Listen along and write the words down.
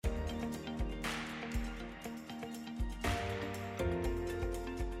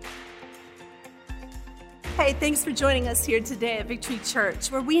Hey, thanks for joining us here today at Victory Church,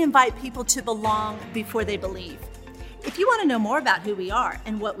 where we invite people to belong before they believe. If you want to know more about who we are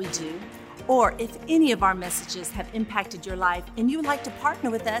and what we do, or if any of our messages have impacted your life and you would like to partner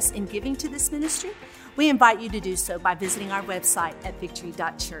with us in giving to this ministry, we invite you to do so by visiting our website at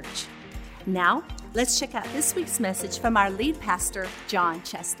victory.church. Now, let's check out this week's message from our lead pastor, John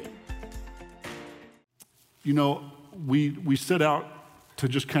Chesty. You know, we set out to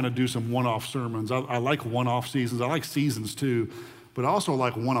just kind of do some one-off sermons. I like one-off seasons. I like seasons too, but I also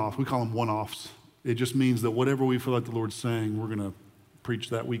like one-off. We call them one-offs. It just means that whatever we feel like the Lord's saying, we're going to preach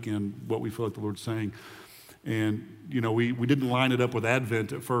that weekend what we feel like the Lord's saying. And, you know, we didn't line it up with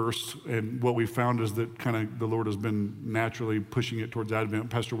Advent at first, and what we found is that kind of the Lord has been naturally pushing it towards Advent.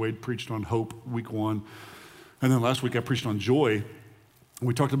 Pastor Wade preached on hope week 1, and then last week I preached on joy.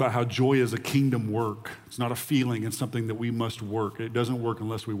 We talked about how joy is a kingdom work. It's not a feeling, it's something that we must work. It doesn't work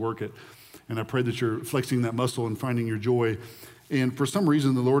unless we work it. And I pray that you're flexing that muscle and finding your joy. And for some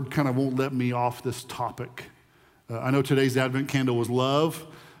reason, the Lord kind of won't let me off this topic. I know today's Advent candle was love,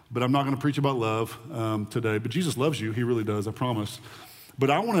 but I'm not going to preach about love today. But Jesus loves you, he really does, I promise. But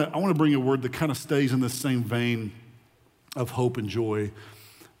I want to bring a word that kind of stays in the same vein of hope and joy.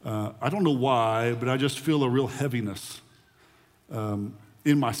 I don't know why, but I just feel a real heaviness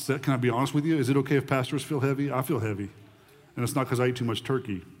in my set. Can I be honest with you? Is it okay if pastors feel heavy? I feel heavy. And it's not because I ate too much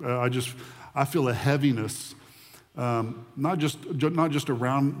turkey. I feel a heaviness, not just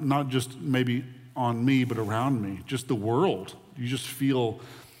around, not just maybe on me, but around me, just the world. You just feel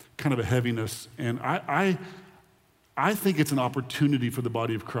kind of a heaviness. And I think it's an opportunity for the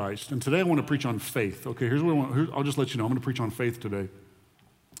body of Christ. And today I want to preach on faith. Okay, here's what I'll just let you know. I'm going to preach on faith today.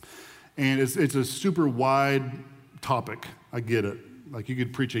 And it's a super wide topic. I get it. Like you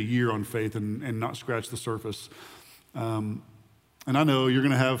could preach a year on faith and not scratch the surface. And I know you're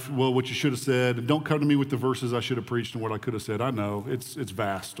going to have, well, what you should have said. And don't come to me with the verses I should have preached and what I could have said. I know it's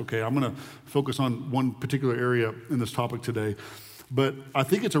vast. Okay, I'm going to focus on one particular area in this topic today. But I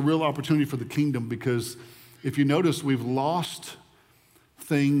think it's a real opportunity for the kingdom because if you notice, we've lost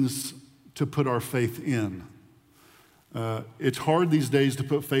things to put our faith in. It's hard these days to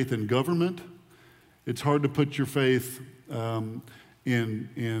put faith in government. It's hard to put your faith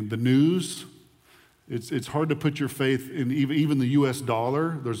in the news. It's hard to put your faith in even the U.S.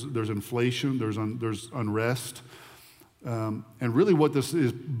 dollar. There's inflation. There's unrest. And really what this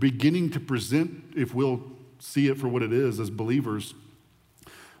is beginning to present, if we'll see it for what it is as believers,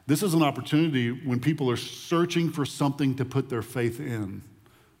 this is an opportunity when people are searching for something to put their faith in.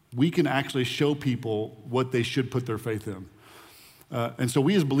 We can actually show people what they should put their faith in. And so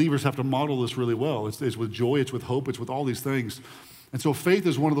we as believers have to model this really well. It's with joy, it's with hope, it's with all these things. And so faith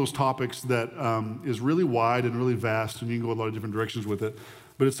is one of those topics that is really wide and really vast, and you can go a lot of different directions with it.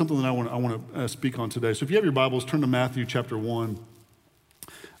 But it's something that I want to speak on today. So if you have your Bibles, turn to Matthew chapter 1.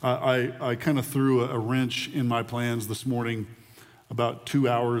 I kind of threw a wrench in my plans this morning about 2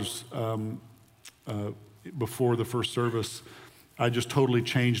 hours before the first service. I just totally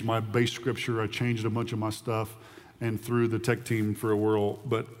changed my base scripture. I changed a bunch of my stuff and threw the tech team for a whirl.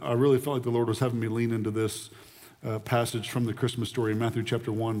 But I really felt like the Lord was having me lean into this passage from the Christmas story in Matthew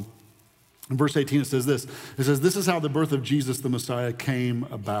chapter 1. In verse 18, it says this. It says, "This is how the birth of Jesus the Messiah came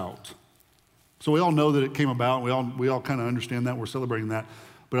about." So we all know that it came about. We all kind of understand that. We're celebrating that.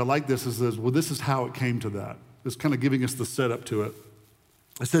 But I like this. It says, well, this is how it came to that. It's kind of giving us the setup to it.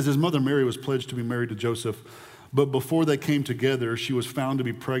 It says, his mother Mary was pledged to be married to Joseph. But before they came together, she was found to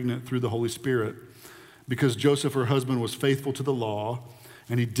be pregnant through the Holy Spirit. Because Joseph, her husband, was faithful to the law,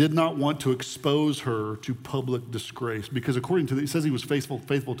 and he did not want to expose her to public disgrace. Because according to, it says he was faithful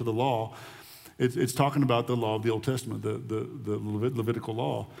to the law. It's talking about the law of the Old Testament, the Levitical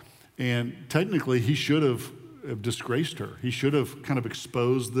law. And technically, he should have disgraced her. He should have kind of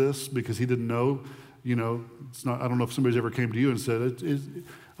exposed this because he didn't know, it's not, I don't know if somebody's ever came to you and said,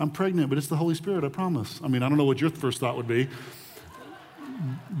 I'm pregnant, but it's the Holy Spirit, I promise. I mean, I don't know what your first thought would be,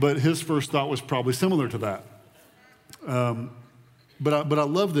 but his first thought was probably similar to that. But I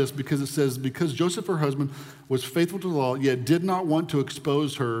love this because it says, because Joseph, her husband, was faithful to the law, yet did not want to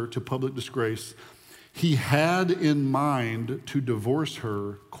expose her to public disgrace, he had in mind to divorce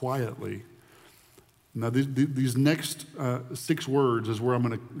her quietly. Now, these next 6 words is where I'm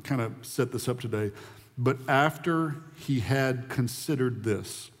going to kind of set this up today. But after he had considered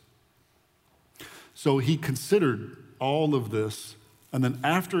this. So he considered all of this, and then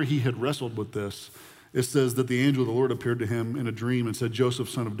after he had wrestled with this, it says that the angel of the Lord appeared to him in a dream and said, Joseph,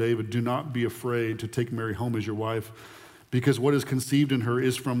 son of David, do not be afraid to take Mary home as your wife, because what is conceived in her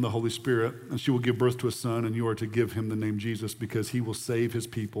is from the Holy Spirit, and she will give birth to a son, and you are to give him the name Jesus, because he will save his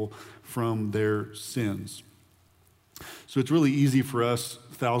people from their sins. So it's really easy for us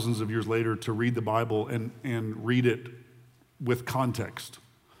thousands of years later to read the Bible and read it with context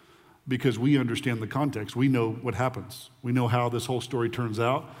because we understand the context. We know what happens. We know how this whole story turns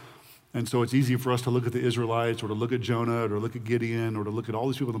out. And so it's easy for us to look at the Israelites or to look at Jonah or look at Gideon or to look at all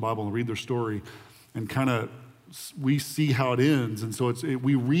these people in the Bible and read their story and kind of we see how it ends. And so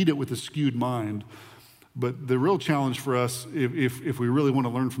we read it with a skewed mind. But the real challenge for us, if we really want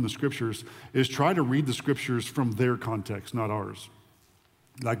to learn from the scriptures, is try to read the scriptures from their context, not ours.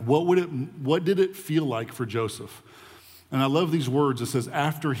 Like what did it feel like for Joseph? And I love these words. It says,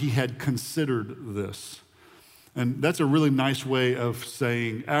 after he had considered this. And that's a really nice way of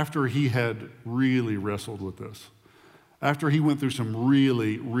saying after he had really wrestled with this. After he went through some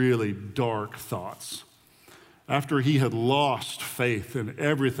really, really dark thoughts. After he had lost faith in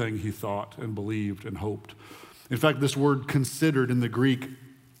everything he thought and believed and hoped. In fact, this word considered in the Greek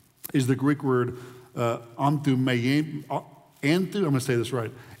is the Greek word anthumeyemi, I'm going to say this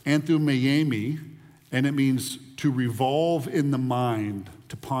right, anthumeyemi, and it means to revolve in the mind,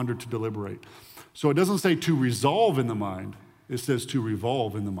 to ponder, to deliberate. So it doesn't say to resolve in the mind, it says to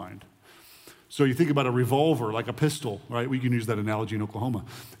revolve in the mind. So you think about a revolver, like a pistol, right? We can use that analogy in Oklahoma.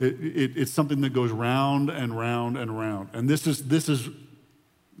 It's something that goes round and round and round. And this is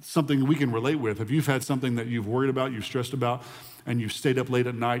something we can relate with. If you've had something that you've worried about, you've stressed about, and you've stayed up late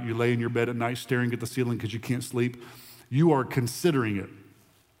at night, you lay in your bed at night staring at the ceiling because you can't sleep, you are considering it.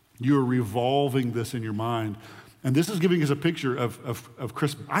 You are revolving this in your mind. And this is giving us a picture of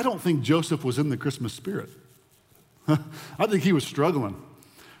Christmas. I don't think Joseph was in the Christmas spirit. I think he was struggling.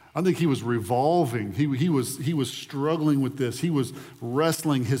 I think he was revolving. He was struggling with this. He was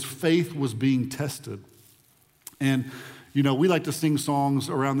wrestling. His faith was being tested. And, you know, we like to sing songs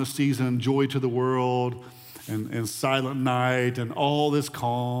around this season, Joy to the World and Silent Night and All is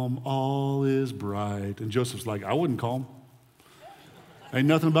Calm, All is Bright. And Joseph's like, I wasn't calm. Ain't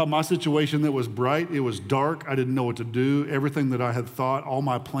nothing about my situation that was bright. It was dark. I didn't know what to do. Everything that I had thought, all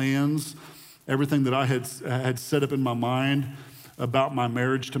my plans, everything that I had set up in my mind about my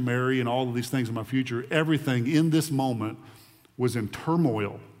marriage to Mary and all of these things in my future, everything in this moment was in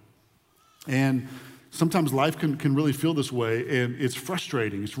turmoil. And sometimes life can really feel this way, and it's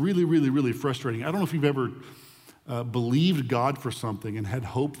frustrating. It's really, really, really frustrating. I don't know if you've ever believed God for something and had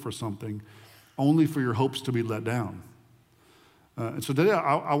hope for something, only for your hopes to be let down. And so today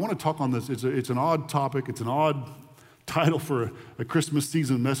I want to talk on this. It's an odd topic. It's an odd title for a Christmas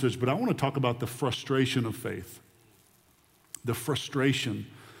season message, but I want to talk about the frustration of faith. The frustration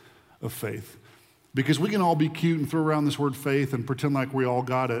of faith. Because we can all be cute and throw around this word faith and pretend like we all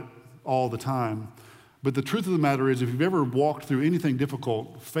got it all the time. But the truth of the matter is, if you've ever walked through anything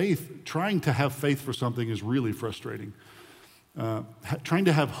difficult, trying to have faith for something is really frustrating. Trying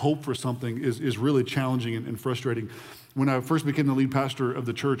to have hope for something is really challenging and frustrating. When I first became the lead pastor of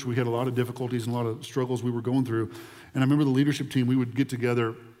the church, we had a lot of difficulties and a lot of struggles we were going through. And I remember the leadership team, we would get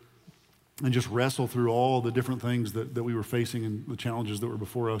together and just wrestle through all the different things that we were facing and the challenges that were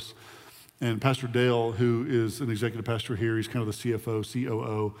before us. And Pastor Dale, who is an executive pastor here, he's kind of the CFO,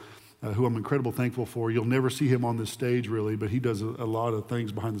 COO, who I'm incredibly thankful for. You'll never see him on this stage really, but he does a lot of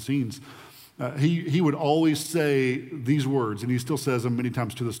things behind the scenes. He would always say these words, and he still says them many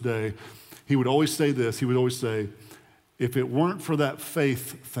times to this day. He would always say this. He would always say, if it weren't for that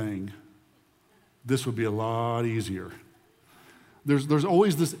faith thing, this would be a lot easier. There's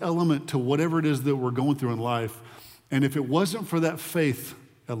always this element to whatever it is that we're going through in life. And if it wasn't for that faith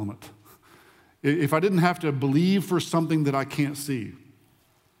element, if I didn't have to believe for something that I can't see,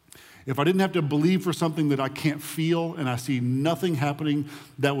 if I didn't have to believe for something that I can't feel and I see nothing happening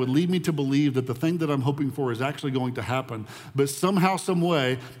that would lead me to believe that the thing that I'm hoping for is actually going to happen, but somehow, some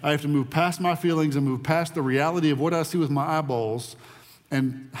way, I have to move past my feelings and move past the reality of what I see with my eyeballs.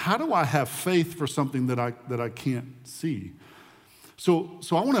 And how do I have faith for something that I can't see? So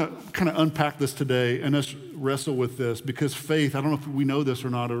I want to kind of unpack this today and us wrestle with this because faith, I don't know if we know this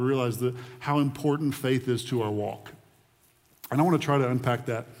or not, or realize how important faith is to our walk. And I want to try to unpack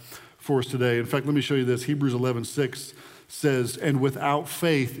that for us today. In fact, let me show you this. Hebrews 11:6 says, and without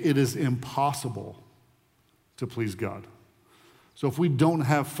faith, it is impossible to please God. So if we don't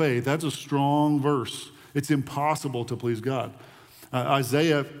have faith, that's a strong verse. It's impossible to please God.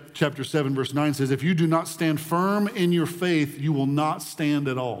 Isaiah chapter 7, verse 9 says, if you do not stand firm in your faith, you will not stand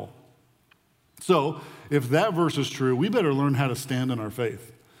at all. So if that verse is true, we better learn how to stand in our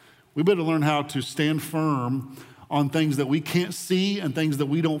faith. We better learn how to stand firm on things that we can't see and things that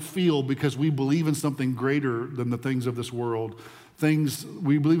we don't feel because we believe in something greater than the things of this world.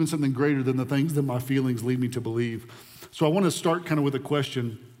 We believe in something greater than the things that my feelings lead me to believe. So I want to start kind of with a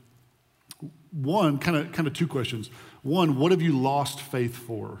question. one, kind of two questions. One, what have you lost faith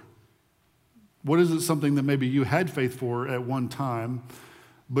for? What is it something that maybe you had faith for at one time,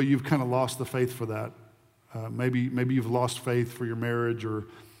 but you've kind of lost the faith for that? Maybe you've lost faith for your marriage or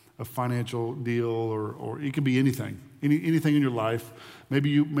a financial deal, or it could be anything in your life. Maybe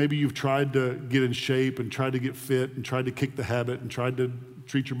you've tried to get in shape and tried to get fit and tried to kick the habit and tried to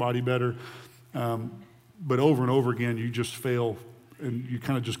treat your body better, but over and over again you just fail and you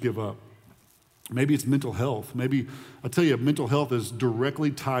kind of just give up. Maybe it's mental health. Maybe, I tell you, mental health is directly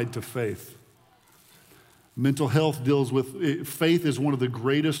tied to faith. Mental health deals with, faith is one of the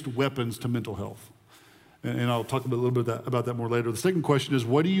greatest weapons to mental health. And I'll talk a little bit about that more later. The second question is,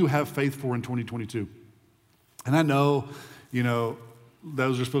 what do you have faith for in 2022? And I know,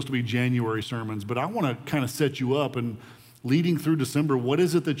 those are supposed to be January sermons, but I want to kind of set you up and leading through December, what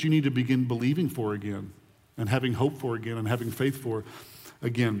is it that you need to begin believing for again and having hope for again and having faith for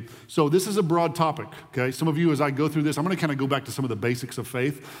again? So this is a broad topic, okay? Some of you, as I go through this, I'm going to kind of go back to some of the basics of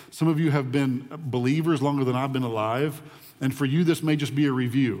faith. Some of you have been believers longer than I've been alive, and for you, this may just be a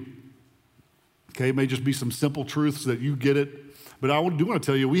review. Okay, it may just be some simple truths that you get it. But I do want to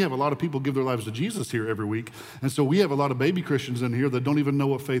tell you, we have a lot of people give their lives to Jesus here every week. And so we have a lot of baby Christians in here that don't even know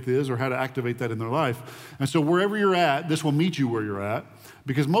what faith is or how to activate that in their life. And so wherever you're at, this will meet you where you're at.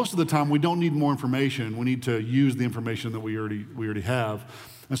 Because most of the time, we don't need more information. We need to use the information that we already have.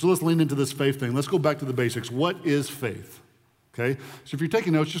 And so let's lean into this faith thing. Let's go back to the basics. What is faith? Okay, so if you're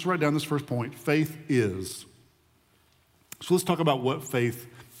taking notes, just write down this first point. Faith is. So let's talk about what faith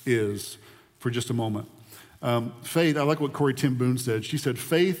is for just a moment. Faith, I like what Corrie ten Boom said. She said,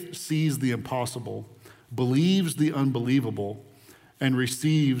 faith sees the impossible, believes the unbelievable, and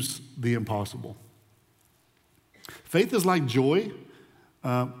receives the impossible. Faith is like joy.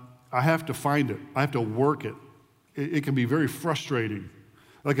 I have to find it. I have to work it. It can be very frustrating.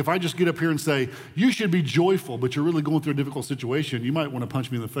 Like if I just get up here and say, you should be joyful, but you're really going through a difficult situation, you might want to punch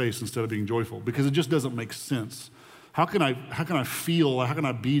me in the face instead of being joyful because it just doesn't make sense. How can I feel, how can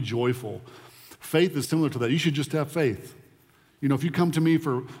I be joyful? Faith is similar to that. You should just have faith. If you come to me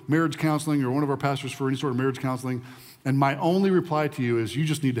for marriage counseling or one of our pastors for any sort of marriage counseling, and my only reply to you is you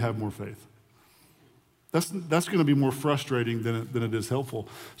just need to have more faith. That's going to be more frustrating than it is helpful.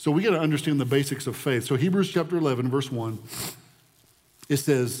 So we got to understand the basics of faith. So Hebrews chapter 11, verse 1, it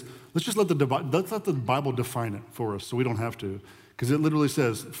says, let's let the Bible define it for us so we don't have to, because it literally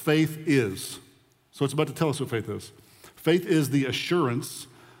says faith is. So it's about to tell us what faith is. Faith is the assurance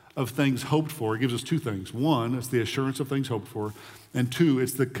of things hoped for. It gives us two things. One, it's the assurance of things hoped for. And two,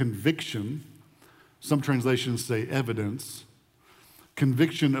 it's the conviction. Some translations say evidence.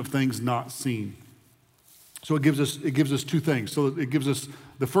 Conviction of things not seen. So it gives us two things. So it gives us,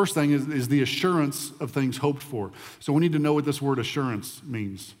 the first thing is the assurance of things hoped for. So we need to know what this word assurance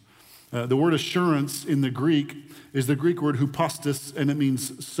means. The word assurance in the Greek is the Greek word hypostas, and it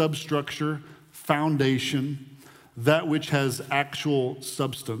means substructure, foundation, that which has actual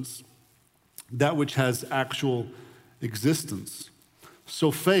substance, that which has actual existence.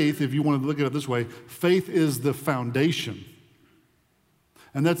 So faith, if you want to look at it this way, faith is the foundation.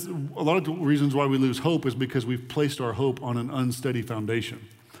 And that's a lot of the reasons why we lose hope is because we've placed our hope on an unsteady foundation.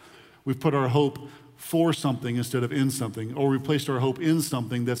 We've put our hope for something instead of in something, or we placed our hope in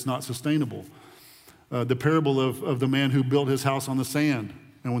something that's not sustainable. The parable of the man who built his house on the sand,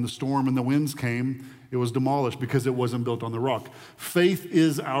 and when the storm and the winds came, it was demolished because it wasn't built on the rock. Faith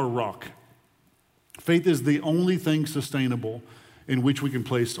is our rock. Faith is the only thing sustainable in which we can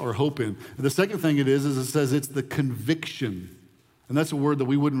place our hope in. And the second thing it is it says it's the conviction. And that's a word that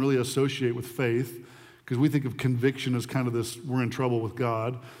we wouldn't really associate with faith because we think of conviction as kind of this, we're in trouble with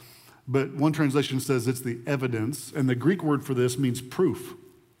God. But one translation says it's the evidence. And the Greek word for this means proof.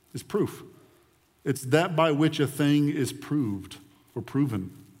 It's proof. It's that by which a thing is proved or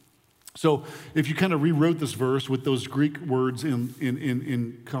proven. So if you kind of rewrote this verse with those Greek words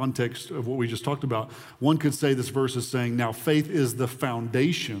in context of what we just talked about, one could say this verse is saying, now faith is the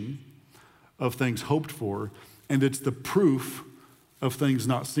foundation of things hoped for, and it's the proof of things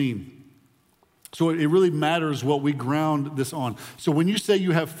not seen. So it really matters what we ground this on. So when you say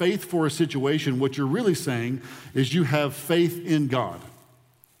you have faith for a situation, what you're really saying is you have faith in God.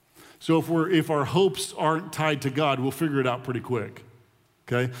 So if our hopes aren't tied to God, we'll figure it out pretty quick.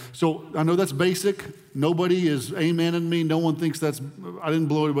 Okay, so I know that's basic. Nobody is amening me. No one thinks I didn't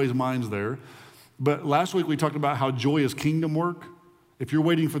blow anybody's minds there. But last week we talked about how joy is kingdom work. If you're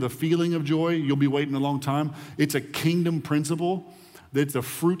waiting for the feeling of joy, you'll be waiting a long time. It's a kingdom principle. It's a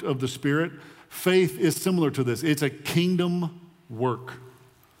fruit of the Spirit. Faith is similar to this. It's a kingdom work.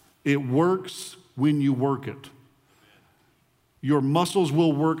 It works when you work it. Your muscles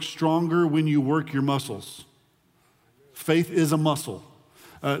will work stronger when you work your muscles. Faith is a muscle.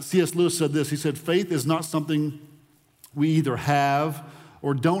 C.S. Lewis said this. He said, faith is not something we either have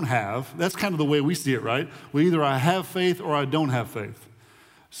or don't have. That's kind of the way we see it, right? Either I have faith or I don't have faith.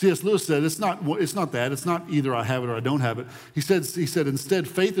 C.S. Lewis said, it's not that. It's not either I have it or I don't have it. He said, instead,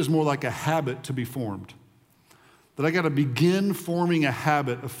 faith is more like a habit to be formed. That I got to begin forming a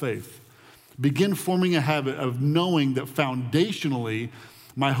habit of faith. Begin forming a habit of knowing that foundationally,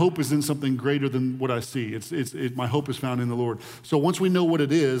 my hope is in something greater than what I see. My hope is found in the Lord. So once we know what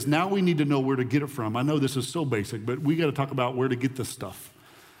it is, now we need to know where to get it from. I know this is so basic, but we got to talk about where to get this stuff.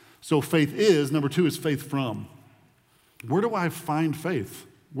 So faith is, number two is faith from. Where do I find faith?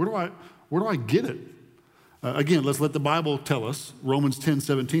 Where do I get it? Again, let's let the Bible tell us. Romans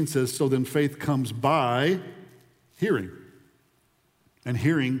 10:17 says, so then faith comes by hearing, and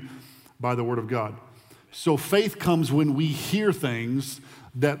hearing by the word of God. So faith comes when we hear things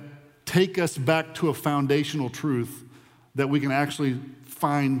that take us back to a foundational truth that we can actually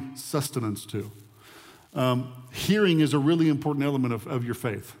find sustenance to. Hearing is a really important element of your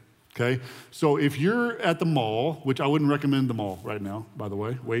faith, okay? So if you're at the mall, which I wouldn't recommend the mall right now, by the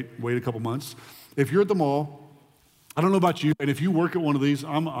way, wait a couple months. If you're at the mall, I don't know about you, and if you work at one of these,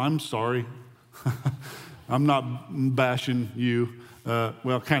 I'm sorry. I'm not bashing you.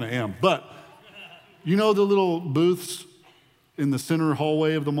 Well, kind of am, but you know the little booths in the center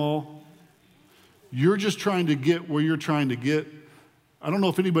hallway of the mall? You're just trying to get where you're trying to get. I don't know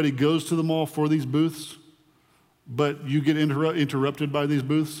if anybody goes to the mall for these booths, but you get interrupted by these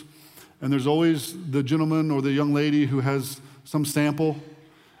booths. And there's always the gentleman or the young lady who has some sample,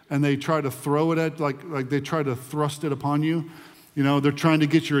 and they try to throw it at, like they try to thrust it upon you. You know, they're trying to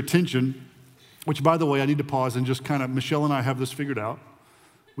get your attention, which, by the way, I need to pause and just kind of, Michelle and I have this figured out.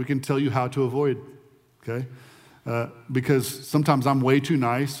 We can tell you how to avoid, okay? Because sometimes I'm way too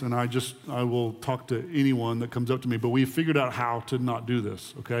nice and I will talk to anyone that comes up to me, but we've figured out how to not do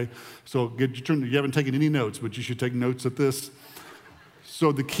this, okay? So you haven't taken any notes, but you should take notes at this.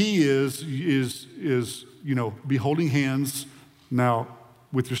 So the key is, you know, be holding hands now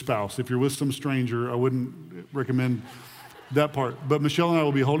with your spouse. If you're with some stranger, I wouldn't recommend that part. But Michelle and I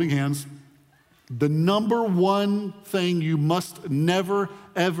will be holding hands. The number one thing you must never,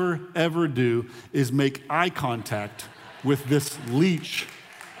 ever, ever do is make eye contact with this leech.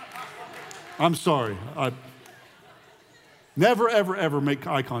 I'm sorry. Never, ever, ever make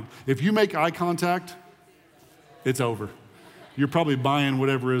eye contact. If you make eye contact, it's over. You're probably buying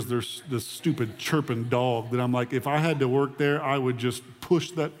whatever is there's this stupid chirping dog that I'm like, if I had to work there, I would just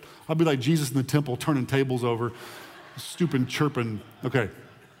push that. I'd be like Jesus in the temple turning tables over. Stupid chirping. Okay.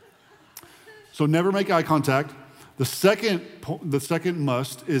 So never make eye contact. The second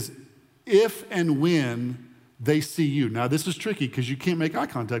must is if and when they see you. Now this is tricky because you can't make eye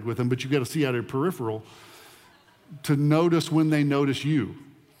contact with them, but you got to see out of your peripheral to notice when they notice you.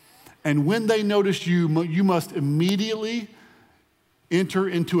 And when they notice you, you must immediately enter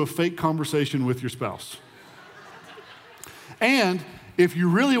into a fake conversation with your spouse. And if you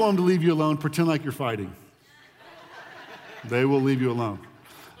really want them to leave you alone, pretend like you're fighting. They will leave you alone.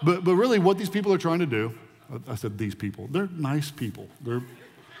 But really what these people are trying to do, I said these people, they're nice people.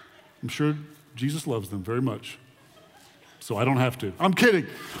 I'm sure Jesus loves them very much. So I don't have to. I'm kidding.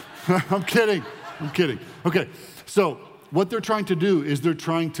 I'm kidding. Okay, so what they're trying to do is they're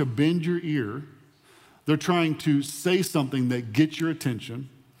trying to bend your ear. They're trying to say something that gets your attention.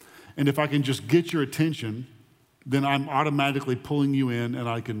 And if I can just get your attention, then I'm automatically pulling you in and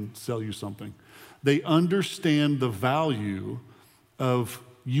I can sell you something. They understand the value of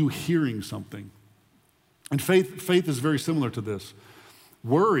you hearing something. And faith is very similar to this.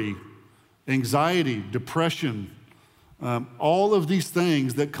 Worry, anxiety, depression, all of these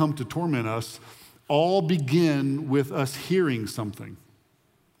things that come to torment us all begin with us hearing something,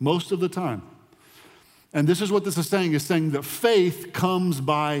 most of the time. And this is what this is saying that faith comes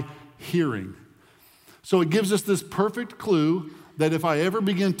by hearing. So it gives us this perfect clue that if I ever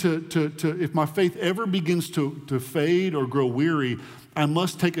begin if my faith ever begins to fade or grow weary, I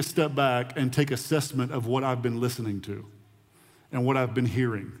must take a step back and take assessment of what I've been listening to and what I've been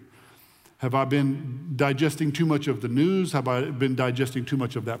hearing. Have I been digesting too much of the news? Have I been digesting too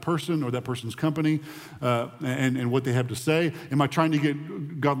much of that person or that person's company and what they have to say? Am I trying to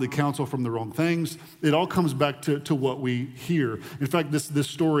get godly counsel from the wrong things? It all comes back to what we hear. In fact, this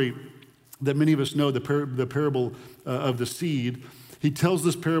story that many of us know, the parable of the seed, he tells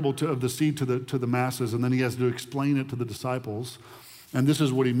this parable of the seed to the masses, and then he has to explain it to the disciples. And this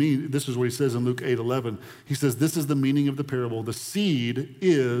is what he means. This is what he says in Luke 8:11. He says, this is the meaning of the parable. The seed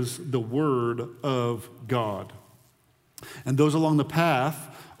is the word of God. And those along the path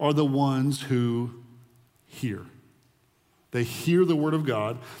are the ones who hear. They hear the word of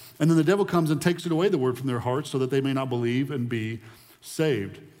God, and then the devil comes and takes it away, the word from their hearts, so that they may not believe and be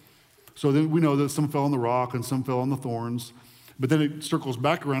saved. So then we know that some fell on the rock and some fell on the thorns. But then it circles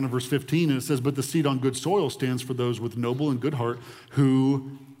back around in verse 15, and it says, but the seed on good soil stands for those with noble and good heart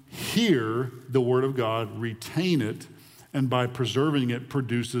who hear the word of God, retain it, and by preserving it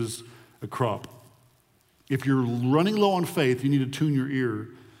produces a crop. If you're running low on faith, you need to tune your ear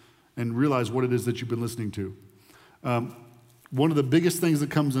and realize what it is that you've been listening to. One of the biggest things that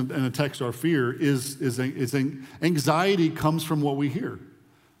comes and attacks our fear is anxiety comes from what we hear.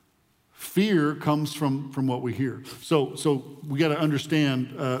 Fear comes from what we hear. So we got to understand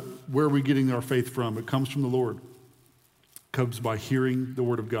where we're getting our faith from. It comes from the Lord. It comes by hearing the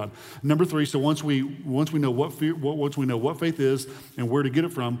word of God. Number 3. So once we know what faith is and where to get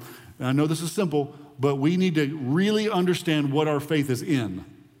it from, and I know this is simple, but we need to really understand what our faith is in.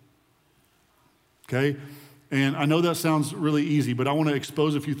 Okay? And I know that sounds really easy, but I want to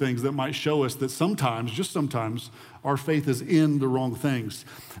expose a few things that might show us that sometimes, just sometimes, our faith is in the wrong things.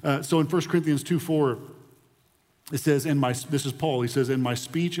 So in 1 Corinthians 2:4, it says, this is Paul, he says, "In my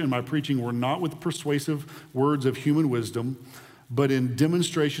speech and my preaching were not with persuasive words of human wisdom, but in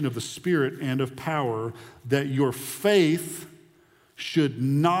demonstration of the Spirit and of power, that your faith should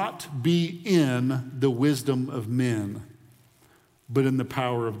not be in the wisdom of men, but in the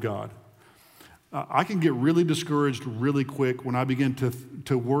power of God." I can get really discouraged really quick when I begin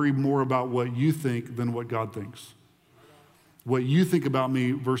to worry more about what you think than what God thinks. What you think about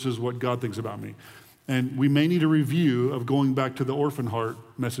me versus what God thinks about me. And we may need a review of going back to the orphan heart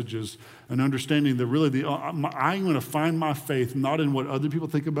messages and understanding that really I'm going to find my faith not in what other people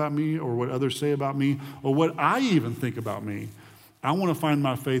think about me or what others say about me or what I even think about me. I want to find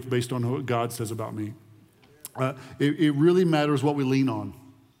my faith based on what God says about me. It really matters what we lean on.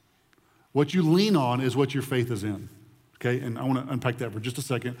 What you lean on is what your faith is in, okay? And I want to unpack that for just a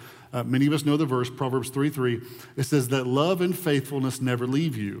second. Many of us know the verse, Proverbs 3:3. It says that love and faithfulness never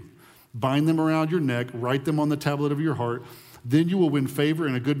leave you. Bind them around your neck, write them on the tablet of your heart. Then you will win favor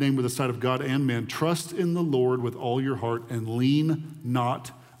and a good name with the sight of God and men. Trust in the Lord with all your heart and lean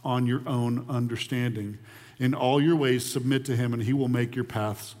not on your own understanding. In all your ways submit to him and he will make your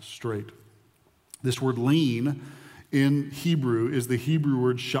paths straight. This word lean in Hebrew is the Hebrew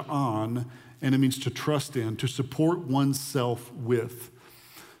word sha'an, and it means to trust in, to support oneself with.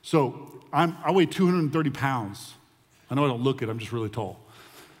 So I weigh 230 pounds. I know I don't look it, I'm just really tall.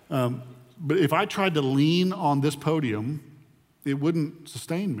 But if I tried to lean on this podium, it wouldn't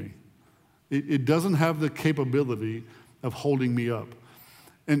sustain me. It doesn't have the capability of holding me up.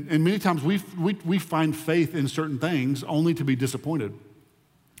 And many times we find faith in certain things only to be disappointed.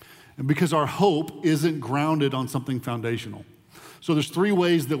 And because our hope isn't grounded on something foundational. So there's 3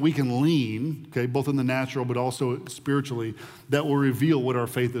 ways that we can lean, okay, both in the natural but also spiritually, that will reveal what our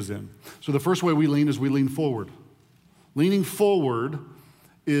faith is in. So the first way we lean is we lean forward. Leaning forward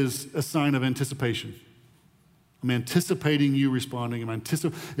is a sign of anticipation. I'm anticipating you responding.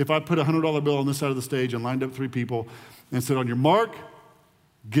 If I put a $100 bill on this side of the stage and lined up 3 people and said, on your mark,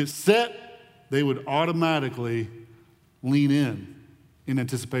 get set, they would automatically lean in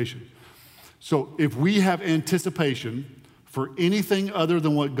anticipation. So if we have anticipation for anything other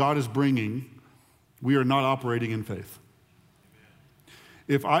than what God is bringing, we are not operating in faith.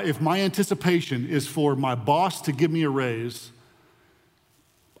 If my anticipation is for my boss to give me a raise,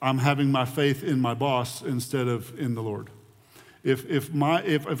 I'm having my faith in my boss instead of in the Lord. If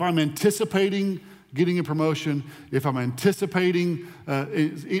I'm anticipating getting a promotion, if I'm anticipating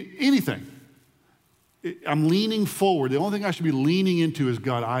anything, I'm leaning forward. The only thing I should be leaning into is,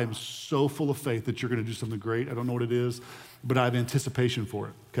 God, I am so full of faith that you're going to do something great. I don't know what it is, but I have anticipation for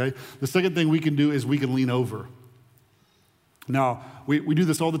it, okay? The second thing we can do is we can lean over. Now, we do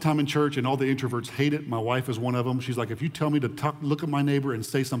this all the time in church, and all the introverts hate it. My wife is one of them. She's like, if you tell me to look at my neighbor and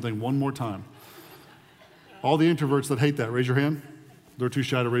say something one more time. All the introverts that hate that, raise your hand. They're too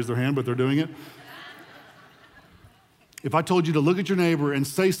shy to raise their hand, but they're doing it. If I told you to look at your neighbor and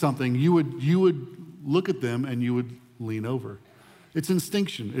say something, you would look at them and you would lean over. It's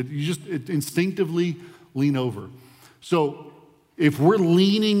instinction. You instinctively lean over. So if we're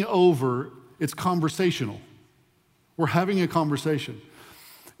leaning over, it's conversational. We're having a conversation.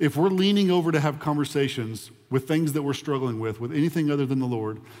 If we're leaning over to have conversations with things that we're struggling with anything other than the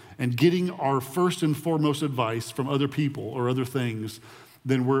Lord, and getting our first and foremost advice from other people or other things,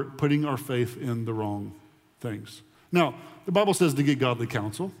 then we're putting our faith in the wrong things. Now, the Bible says to get godly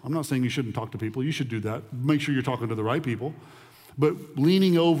counsel. I'm not saying you shouldn't talk to people. You should do that. Make sure you're talking to the right people. But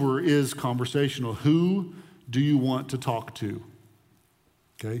leaning over is conversational. Who do you want to talk to?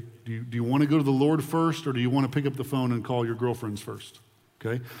 Okay? Do you want to go to the Lord first, or do you want to pick up the phone and call your girlfriends first?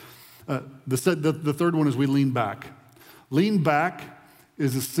 Okay? The third one is we lean back. Lean back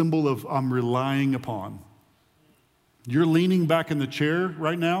is a symbol of I'm relying upon. You're leaning back in the chair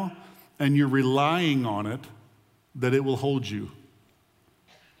right now, and you're relying on it that it will hold you.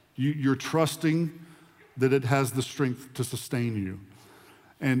 You're trusting that it has the strength to sustain you.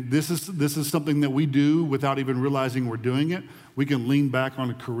 And this is something that we do without even realizing we're doing it. We can lean back on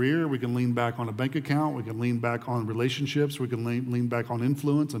a career. We can lean back on a bank account. We can lean back on relationships. We can lean back on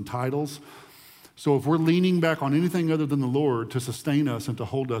influence and titles. So if we're leaning back on anything other than the Lord to sustain us and to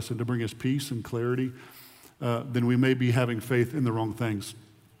hold us and to bring us peace and clarity, then we may be having faith in the wrong things.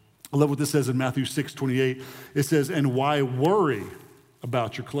 I love what this says in Matthew 6:28. It says, and why worry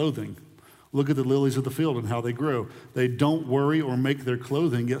about your clothing? Look at the lilies of the field and how they grow. They don't worry or make their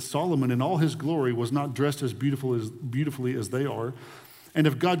clothing, yet Solomon in all his glory was not dressed as beautifully as they are. And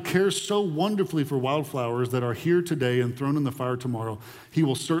if God cares so wonderfully for wildflowers that are here today and thrown in the fire tomorrow, he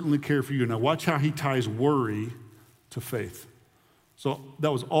will certainly care for you. Now watch how he ties worry to faith. So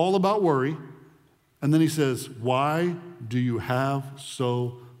that was all about worry. And then he says, why do you have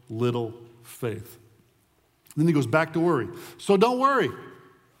so little faith? And then he goes back to worry. So don't worry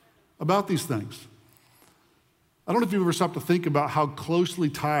about these things. I don't know if you've ever stopped to think about how closely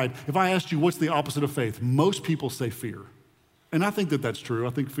tied. If I asked you what's the opposite of faith, most people say fear. And I think that that's true. I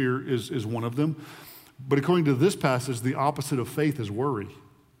think fear is one of them. But according to this passage, the opposite of faith is worry.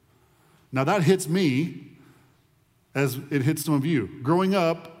 Now that hits me as it hits some of you. Growing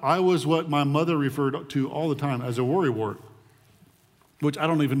up, I was what my mother referred to all the time as a worrywart, which I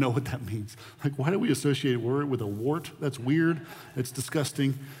don't even know what that means. Like, why do we associate worry with a wart? That's weird. It's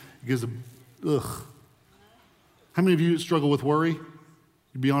disgusting. It gives ugh. How many of you struggle with worry?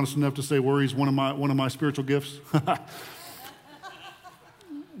 You'd be honest enough to say worry is one of my spiritual gifts.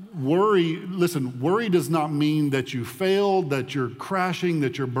 Worry does not mean that you failed, that you're crashing,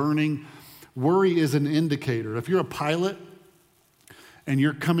 that you're burning. Worry is an indicator. If you're a pilot and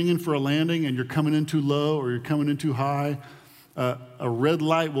you're coming in for a landing and you're coming in too low or you're coming in too high, a red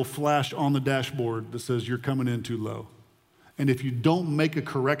light will flash on the dashboard that says you're coming in too low. And if you don't make a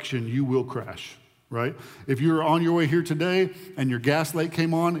correction, you will crash, right? If you're on your way here today and your gas light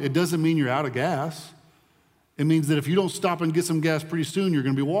came on, it doesn't mean you're out of gas. It means that if you don't stop and get some gas pretty soon, you're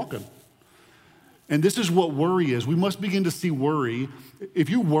going to be walking. And this is what worry is. We must begin to see worry. If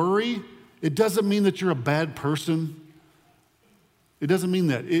you worry, it doesn't mean that you're a bad person. It doesn't mean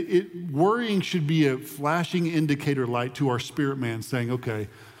that. Worrying should be a flashing indicator light to our spirit man saying, okay,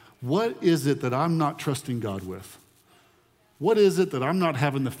 what is it that I'm not trusting God with? What is it that I'm not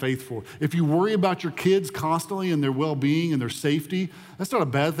having the faith for? If you worry about your kids constantly and their well-being and their safety, that's not a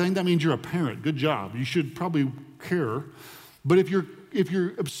bad thing. That means you're a parent. Good job. You should probably care. But if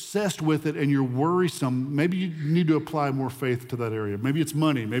you're obsessed with it and you're worrisome, maybe you need to apply more faith to that area. Maybe it's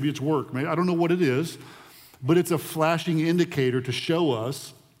money. Maybe it's work. I don't know what it is, but it's a flashing indicator to show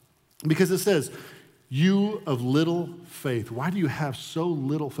us, because it says, you of little faith. Why do you have so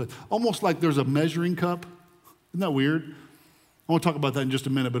little faith? Almost like there's a measuring cup. Isn't that weird? I want to talk about that in just a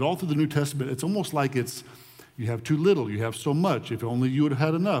minute, but all through the New Testament, it's almost like you have too little, you have so much. If only you would have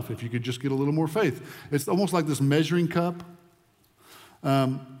had enough, if you could just get a little more faith. It's almost like this measuring cup.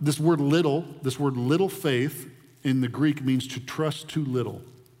 This word little faith in the Greek means to trust too little.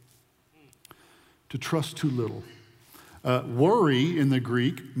 To trust too little. Worry in the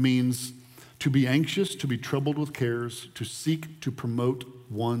Greek means to be anxious, to be troubled with cares, to seek to promote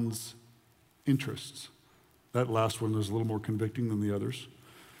one's interests. That last one is a little more convicting than the others.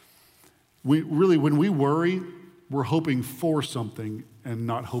 When we worry, we're hoping for something and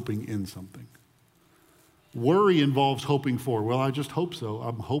not hoping in something. Worry involves hoping for. Well, I just hope so.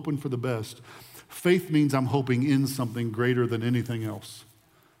 I'm hoping for the best. Faith means I'm hoping in something greater than anything else.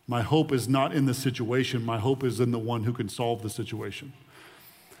 My hope is not in the situation. My hope is in the one who can solve the situation.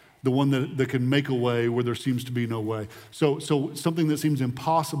 The one that can make a way where there seems to be no way. So something that seems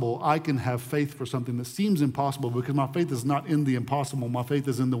impossible, I can have faith for something that seems impossible because my faith is not in the impossible. My faith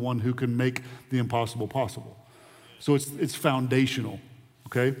is in the one who can make the impossible possible. So it's foundational,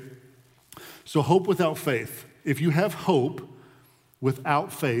 okay? So hope without faith. If you have hope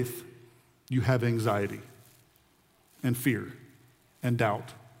without faith, you have anxiety and fear and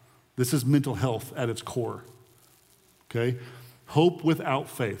doubt. This is mental health at its core, okay? Hope without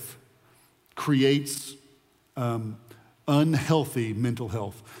faith creates unhealthy mental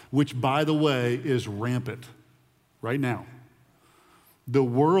health, which, by the way, is rampant right now. The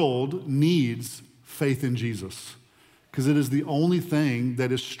world needs faith in Jesus because it is the only thing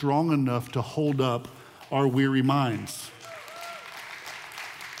that is strong enough to hold up our weary minds.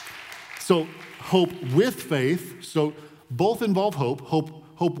 So hope with faith, so both involve hope.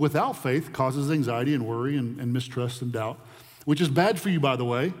 Hope without faith causes anxiety and worry and mistrust and doubt, which is bad for you, by the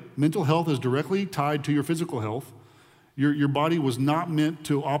way. Mental health is directly tied to your physical health. Your body was not meant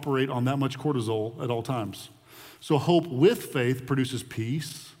to operate on that much cortisol at all times. So hope with faith produces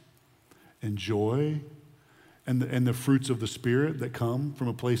peace and joy and the fruits of the Spirit that come from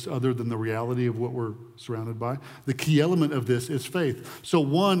a place other than the reality of what we're surrounded by. The key element of this is faith. So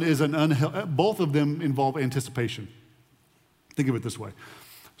one is both of them involve anticipation. Think of it this way.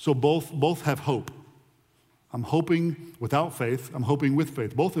 So both have hope. I'm hoping without faith. I'm hoping with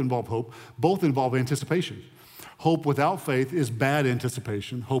faith. Both involve hope. Both involve anticipation. Hope without faith is bad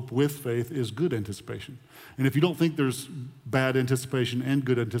anticipation. Hope with faith is good anticipation. And if you don't think there's bad anticipation and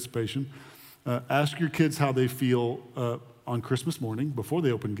good anticipation, ask your kids how they feel on Christmas morning before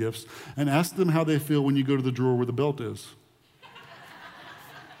they open gifts, and ask them how they feel when you go to the drawer where the belt is.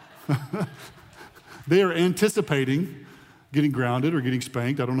 They are anticipating getting grounded or getting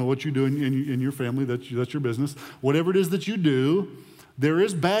spanked. I don't know what you do in your family. That's your business. Whatever it is that you do, there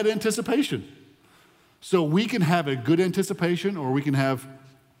is bad anticipation. So we can have a good anticipation or we can have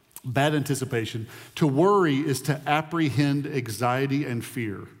bad anticipation. To worry is to apprehend anxiety and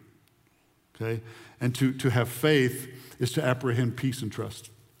fear. Okay? And to have faith is to apprehend peace and trust.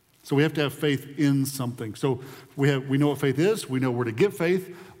 So we have to have faith in something. So we know what faith is. We know where to get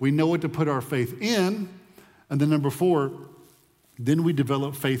faith. We know what to put our faith in. And then number 4, then we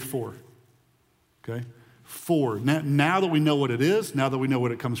develop faith for. Okay? For. Now that we know what it is, now that we know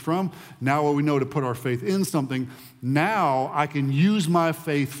what it comes from, now that we know to put our faith in something, now I can use my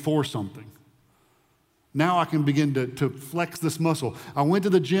faith for something. Now I can begin to flex this muscle. I went to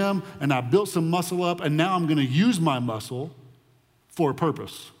the gym and I built some muscle up, and now I'm going to use my muscle for a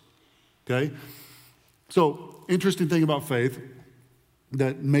purpose. Okay? So, interesting thing about faith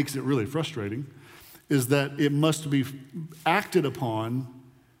that makes it really frustrating is that it must be acted upon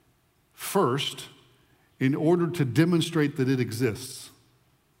first in order to demonstrate that it exists.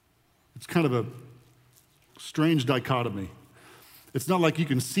 It's kind of a strange dichotomy. It's not like you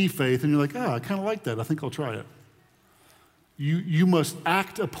can see faith and you're like, I kind of like that. I think I'll try it. You must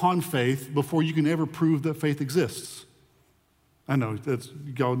act upon faith before you can ever prove that faith exists. I know,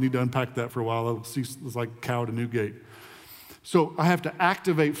 y'all need to unpack that for a while. It's like cow to Newgate. So I have to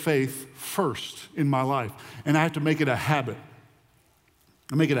activate faith first in my life, and I have to make it a habit.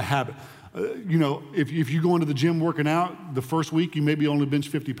 I make it a habit. If you go into the gym working out, the first week you maybe only bench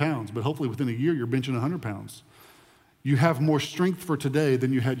 50 pounds, but hopefully within a year you're benching 100 pounds. You have more strength for today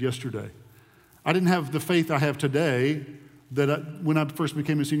than you had yesterday. I didn't have the faith I have today when I first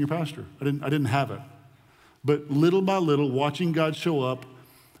became a senior pastor. I didn't have it. But little by little, watching God show up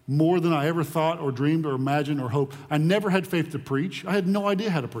more than I ever thought or dreamed or imagined or hoped. I never had faith to preach. I had no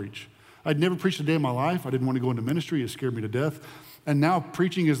idea how to preach. I'd never preached a day in my life. I didn't want to go into ministry. It scared me to death. And now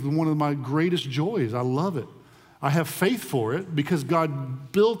preaching is one of my greatest joys. I love it. I have faith for it because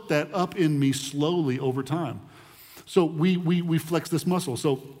God built that up in me slowly over time. So we flex this muscle.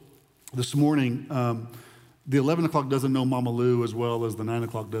 So this morning, the 11 o'clock doesn't know Mama Lou as well as the 9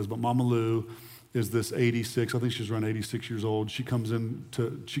 o'clock does, but Mama Lou is this 86, I think she's around 86 years old. She comes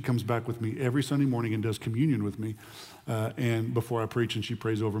back with me every Sunday morning and does communion with me. And before I preach, and she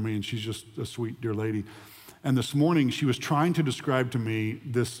prays over me, and she's just a sweet, dear lady. And this morning, she was trying to describe to me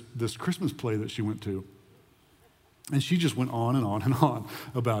this Christmas play that she went to. And she just went on and on and on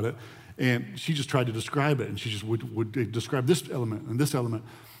about it. And she just tried to describe it. And she just would describe this element and this element.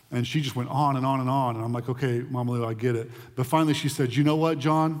 And she just went on and on and on. And I'm like, okay, Mama Lou, I get it. But finally she said, you know what,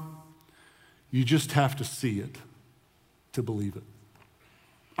 John? You just have to see it to believe it.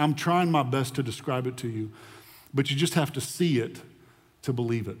 I'm trying my best to describe it to you, but you just have to see it to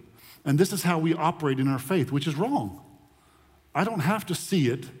believe it. And this is how we operate in our faith, which is wrong. I don't have to see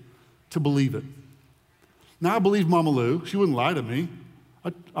it to believe it. Now, I believe Mama Lou. She wouldn't lie to me.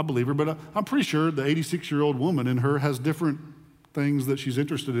 I believe her, but I'm pretty sure the 86-year-old woman in her has different things that she's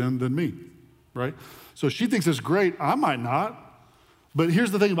interested in than me, right? So she thinks it's great. I might not. But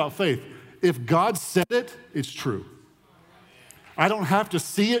here's the thing about faith. If God said it, it's true. I don't have to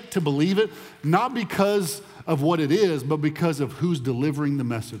see it to believe it, not because of what it is, but because of who's delivering the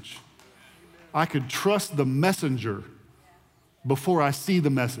message. I could trust the messenger before I see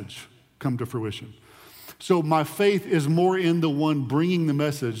the message come to fruition. So my faith is more in the one bringing the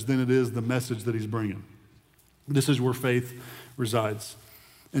message than it is the message that he's bringing. This is where faith resides.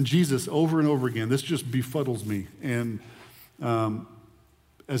 And Jesus, over and over again, this just befuddles me. And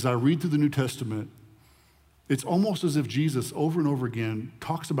as I read through the New Testament, it's almost as if Jesus over and over again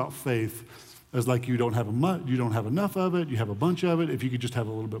talks about faith as like you don't have enough of it, you have a bunch of it, if you could just have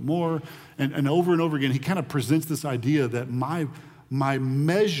a little bit more. And over again, he kind of presents this idea that my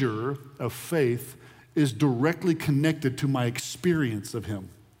measure of faith is directly connected to my experience of him.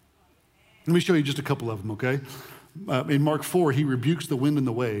 Let me show you just a couple of them, okay? In Mark 4, he rebukes the wind and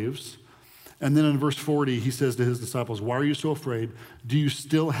the waves. And then in verse 40, he says to his disciples, why are you so afraid? Do you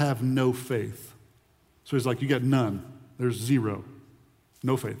still have no faith? So he's like, you got none. There's zero.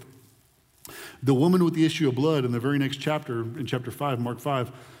 No faith. The woman with the issue of blood in the very next chapter, in chapter 5, Mark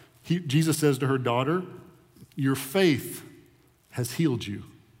 5, Jesus says to her, daughter, your faith has healed you.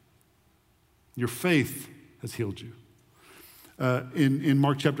 Your faith has healed you. In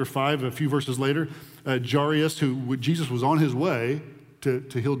Mark chapter 5, a few verses later, Jairus, Jesus was on his way to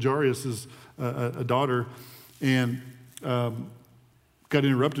heal Jairus' a daughter, and got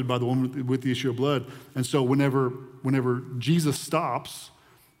interrupted by the woman with the issue of blood. And so whenever Jesus stops,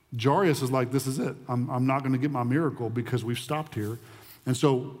 Jairus is like, this is it. I'm not going to get my miracle because we've stopped here. And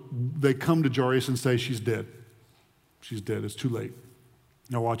so they come to Jairus and say, she's dead. She's dead. It's too late.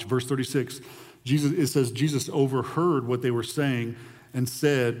 Now watch verse 36. It says, Jesus overheard what they were saying and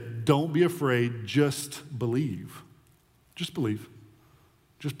said, don't be afraid, just believe. Just believe.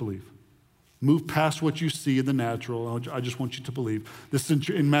 Just believe. Move past what you see in the natural. I just want you to believe.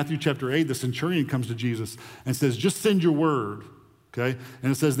 In Matthew chapter 8, the centurion comes to Jesus and says, just send your word. Okay?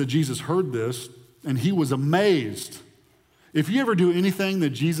 And it says that Jesus heard this and he was amazed. If you ever do anything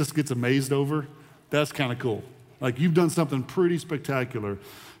that Jesus gets amazed over, that's kind of cool. Like you've done something pretty spectacular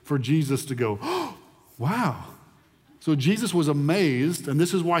for Jesus to go, oh, wow. So Jesus was amazed, and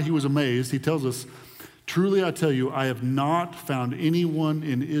this is why he was amazed. He tells us, truly I tell you, I have not found anyone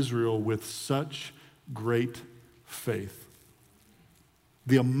in Israel with such great faith.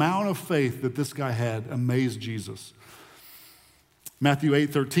 The amount of faith that this guy had amazed Jesus. Matthew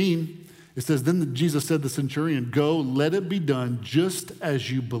 8:13, it says, then Jesus said to the centurion, go, let it be done just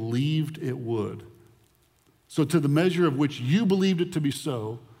as you believed it would. So to the measure of which you believed it to be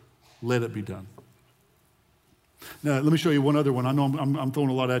so, let it be done. Now, let me show you one other one. I know I'm throwing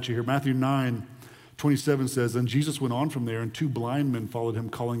a lot at you here. Matthew 9:27 says, and Jesus went on from there, and two blind men followed him,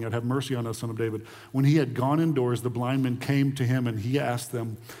 calling out, have mercy on us, Son of David. When he had gone indoors, the blind men came to him, and he asked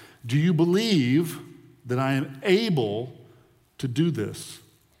them, do you believe that I am able to do this?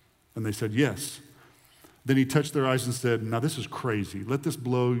 And they said, yes. Then he touched their eyes and said, now this is crazy. Let this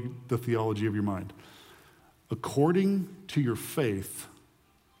blow the theology of your mind. According to your faith,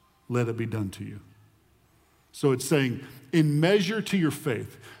 let it be done to you. So it's saying, in measure to your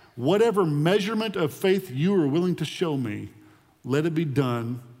faith, whatever measurement of faith you are willing to show me, let it be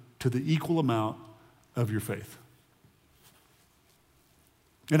done to the equal amount of your faith.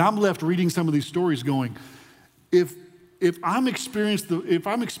 And I'm left reading some of these stories going, if I'm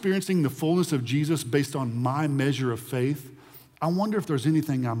experiencing the fullness of Jesus based on my measure of faith, I wonder if there's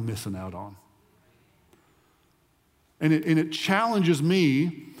anything I'm missing out on. And it challenges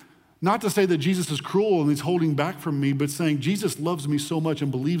me, not to say that Jesus is cruel and he's holding back from me, but saying Jesus loves me so much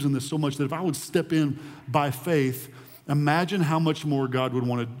and believes in this so much that if I would step in by faith, imagine how much more God would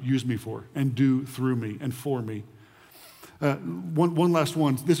want to use me for and do through me and for me. One last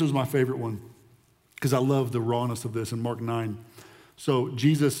one. This was my favorite one because I love the rawness of this in Mark 9. So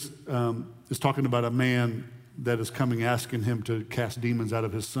Jesus is talking about a man that is coming asking him to cast demons out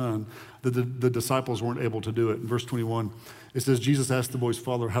of his son. The disciples weren't able to do it. In verse 21, it says, Jesus asked the boy's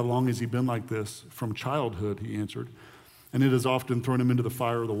father, how long has he been like this? From childhood, he answered. And it has often thrown him into the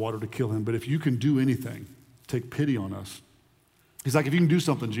fire or the water to kill him. But if you can do anything, take pity on us. He's like, if you can do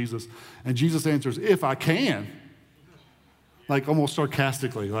something, Jesus. And Jesus answers, if I can. Like almost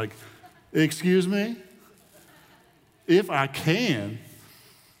sarcastically, like, excuse me? If I can.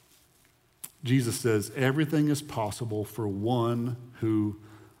 Jesus says, everything is possible for one who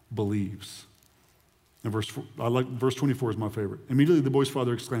believes. And verse 24 is my favorite. Immediately the boy's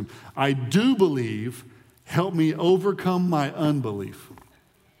father exclaimed, I do believe, help me overcome my unbelief.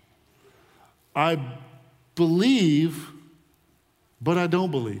 I believe, but I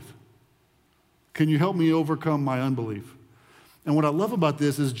don't believe. Can you help me overcome my unbelief? And what I love about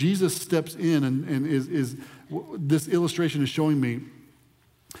this is Jesus steps in and is this illustration is showing me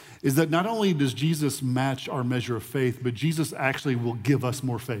is that not only does Jesus match our measure of faith, but Jesus actually will give us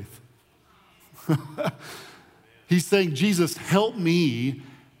more faith. He's saying, Jesus, help me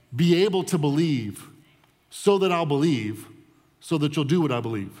be able to believe so that I'll believe, so that you'll do what I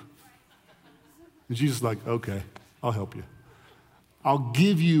believe. And Jesus is like, okay, I'll help you. I'll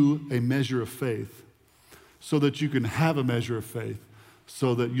give you a measure of faith so that you can have a measure of faith,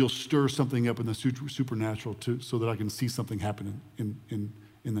 so that you'll stir something up in the supernatural so that I can see something happen in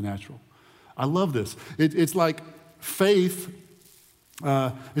the natural. I love this. It's like faith.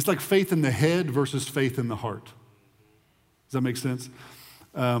 It's like faith in the head versus faith in the heart. Does that make sense?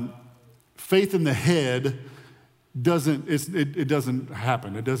 Faith in the head doesn't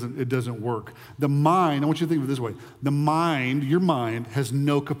happen. It doesn't work. The mind, I want you to think of it this way. The mind, your mind, has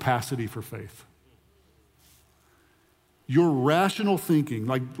no capacity for faith. Your rational thinking,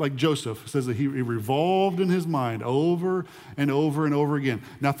 like Joseph says that he revolved in his mind over and over and over again.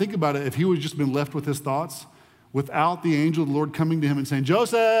 Now think about it. If he would have just been left with his thoughts, without the angel of the Lord coming to him and saying,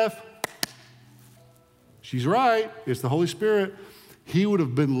 Joseph, she's right, it's the Holy Spirit, he would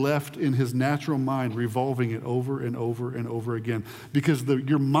have been left in his natural mind revolving it over and over and over again because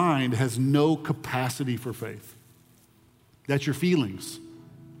your mind has no capacity for faith. That's your feelings,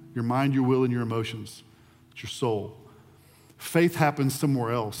 your mind, your will, and your emotions. It's your soul. Faith happens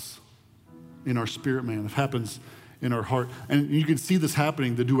somewhere else in our spirit, man. It happens in our heart. And you can see this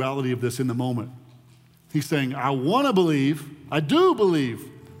happening, the duality of this in the moment. He's saying, I want to believe. I do believe.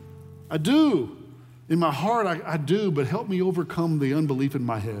 I do. In my heart, I do, but help me overcome the unbelief in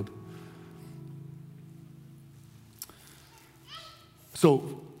my head.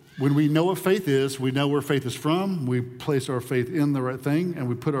 So when we know what faith is, we know where faith is from, we place our faith in the right thing, and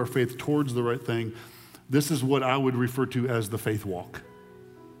we put our faith towards the right thing. This is what I would refer to as the faith walk.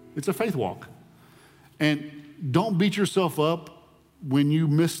 It's a faith walk. And don't beat yourself up when you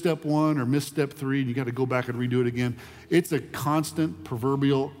miss step 1 or miss step 3 and you got to go back and redo it again. It's a constant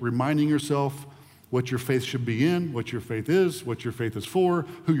proverbial reminding yourself what your faith should be in, what your faith is for,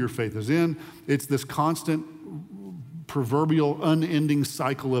 who your faith is in. It's this constant proverbial unending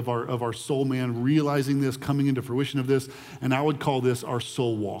cycle of our soul man realizing this, coming into fruition of this, and I would call this our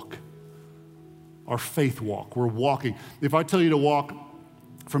soul walk. Our faith walk. We're walking. If I tell you to walk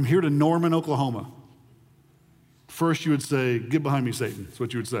from here to Norman, Oklahoma, first you would say, get behind me, Satan. That's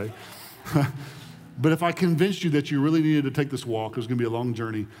what you would say. But if I convinced you that you really needed to take this walk, it was going to be a long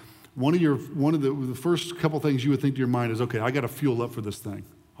journey, one of the first couple things you would think to your mind is, okay, I got to fuel up for this thing.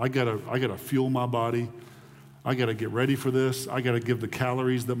 I got to fuel my body. I got to get ready for this. I got to give the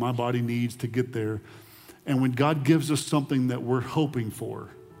calories that my body needs to get there. And when God gives us something that we're hoping for,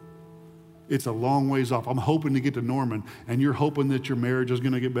 it's a long ways off. I'm hoping to get to Norman, and you're hoping that your marriage is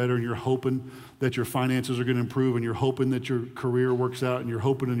going to get better, and you're hoping that your finances are going to improve, and you're hoping that your career works out, and you're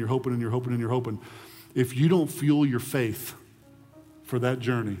hoping and you're hoping and you're hoping and you're hoping. If you don't fuel your faith for that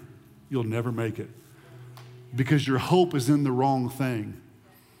journey, you'll never make it because your hope is in the wrong thing.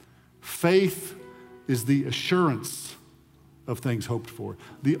 Faith is the assurance of things hoped for.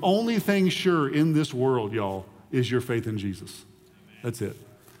 The only thing sure in this world, y'all, is your faith in Jesus. That's it.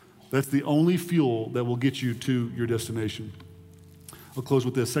 That's the only fuel that will get you to your destination. I'll close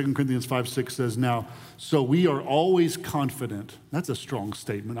with this. 2 Corinthians 5:6 says, now, so we are always confident. That's a strong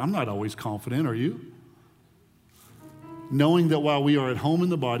statement. I'm not always confident, are you? Knowing that while we are at home in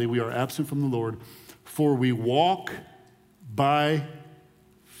the body, we are absent from the Lord, for we walk by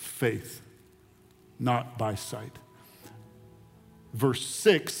faith, not by sight. Verse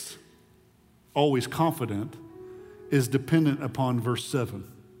 6, always confident, is dependent upon verse 7.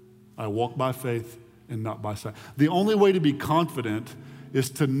 I walk by faith and not by sight. The only way to be confident is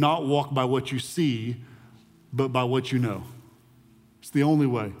to not walk by what you see, but by what you know. It's the only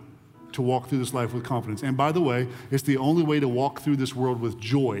way to walk through this life with confidence. And by the way, it's the only way to walk through this world with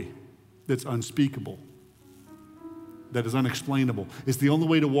joy that's unspeakable, that is unexplainable. It's the only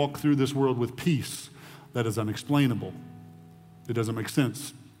way to walk through this world with peace that is unexplainable. It doesn't make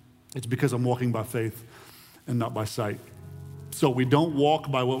sense. It's because I'm walking by faith and not by sight. So we don't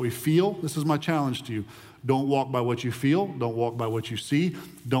walk by what we feel. This is my challenge to you. Don't walk by what you feel. Don't walk by what you see.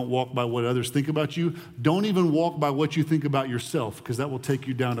 Don't walk by what others think about you. Don't even walk by what you think about yourself, because that will take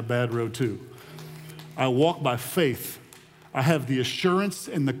you down a bad road too. I walk by faith. I have the assurance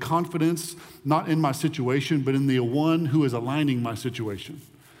and the confidence, not in my situation, but in the one who is aligning my situation,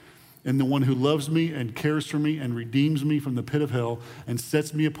 and the one who loves me and cares for me and redeems me from the pit of hell and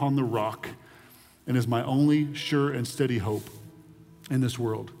sets me upon the rock and is my only sure and steady hope in this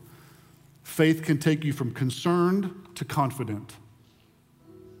world. Faith can take you from concerned to confident.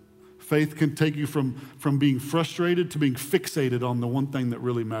 Faith can take you from being frustrated to being fixated on the one thing that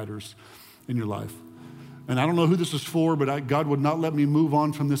really matters in your life. And I don't know who this is for, but God would not let me move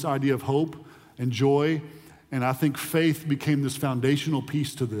on from this idea of hope and joy. And I think faith became this foundational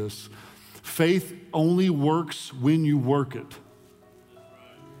piece to this. Faith only works when you work it.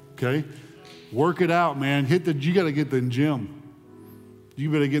 Okay? Work it out, man. You got to get in the gym. You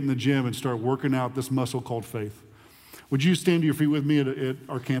better get in the gym and start working out this muscle called faith. Would you stand to your feet with me at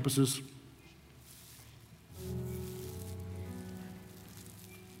our campuses?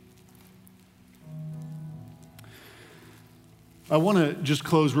 I want to just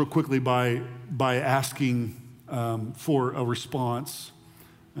close real quickly by asking for a response.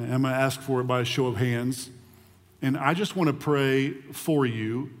 I'm going to ask for it by a show of hands. And I just want to pray for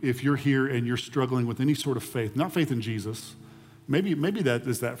you if you're here and you're struggling with any sort of faith, not faith in Jesus. Maybe that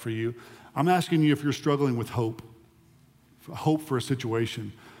is that for you. I'm asking you if you're struggling with hope for a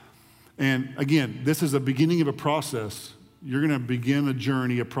situation. And again, this is the beginning of a process. You're going to begin a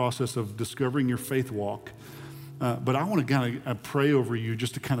journey, a process of discovering your faith walk. But I want to kind of pray over you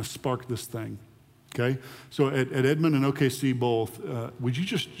just to kind of spark this thing, okay? So at Edmond and OKC both, would you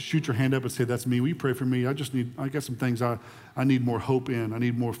just shoot your hand up and say, that's me? Will you pray for me? I got some things I need more hope in. I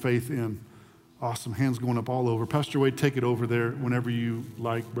need more faith in. Awesome. Hands going up all over. Pastor Wade, take it over there whenever you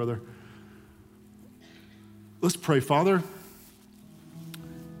like, brother. Let's pray. Father,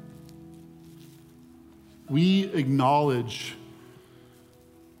 we acknowledge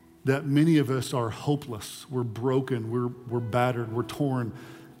that many of us are hopeless. We're broken. We're battered. We're torn.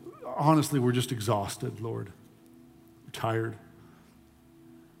 Honestly, we're just exhausted, Lord. We're tired.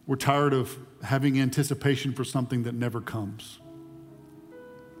 We're tired of having anticipation for something that never comes.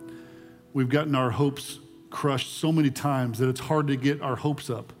 We've gotten our hopes crushed so many times that it's hard to get our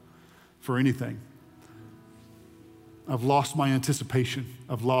hopes up for anything. I've lost my anticipation.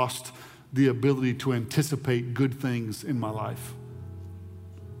 I've lost the ability to anticipate good things in my life.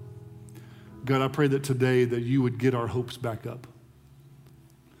 God, I pray that today that you would get our hopes back up.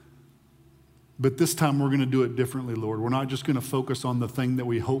 But this time we're going to do it differently, Lord. We're not just going to focus on the thing that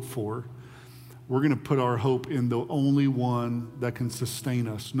we hope for. We're going to put our hope in the only one that can sustain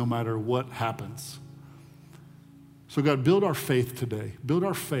us no matter what happens. So God, build our faith today. Build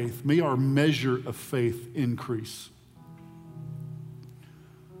our faith. May our measure of faith increase.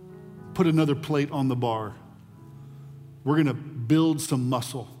 Put another plate on the bar. We're going to build some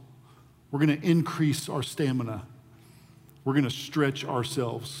muscle. We're going to increase our stamina. We're going to stretch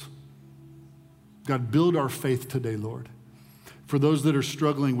ourselves. God, build our faith today, Lord. For those that are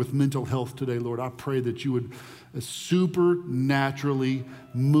struggling with mental health today, Lord, I pray that you would supernaturally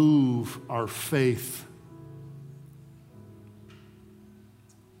move our faith.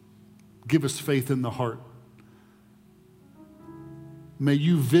 Give us faith in the heart. May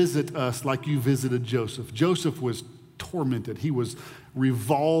you visit us like you visited Joseph. Joseph was tormented. He was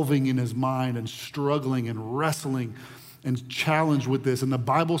revolving in his mind and struggling and wrestling and challenged with this. And the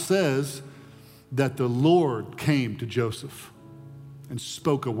Bible says that the Lord came to Joseph and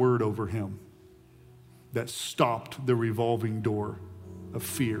spoke a word over him that stopped the revolving door of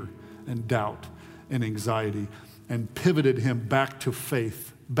fear and doubt and anxiety and pivoted him back to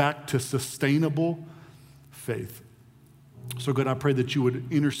faith, back to sustainable faith. So God, I pray that you would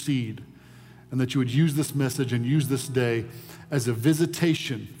intercede and that you would use this message and use this day as a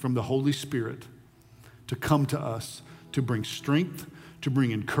visitation from the Holy Spirit to come to us, to bring strength, to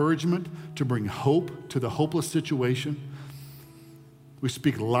bring encouragement, to bring hope to the hopeless situation. We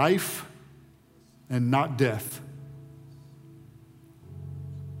speak life and not death.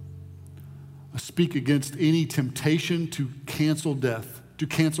 I speak against any temptation to cancel death, to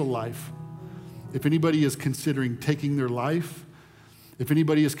cancel life. If anybody is considering taking their life, if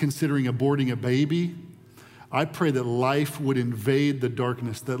anybody is considering aborting a baby, I pray that life would invade the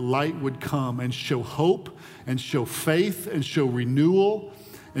darkness, that light would come and show hope and show faith and show renewal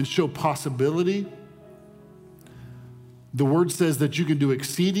and show possibility. The word says that you can do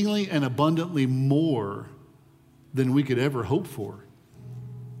exceedingly and abundantly more than we could ever hope for.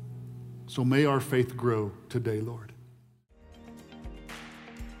 So may our faith grow today, Lord.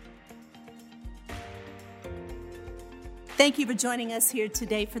 Thank you for joining us here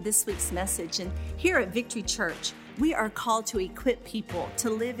today for this week's message. And here at Victory Church, we are called to equip people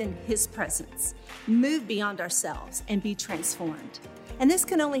to live in His presence, move beyond ourselves, and be transformed. And this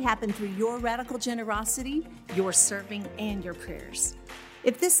can only happen through your radical generosity, your serving, and your prayers.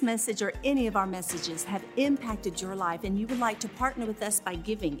 If this message or any of our messages have impacted your life and you would like to partner with us by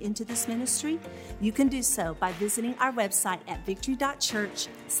giving into this ministry, you can do so by visiting our website at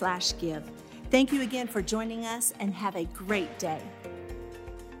victory.church/give. Thank you again for joining us and have a great day.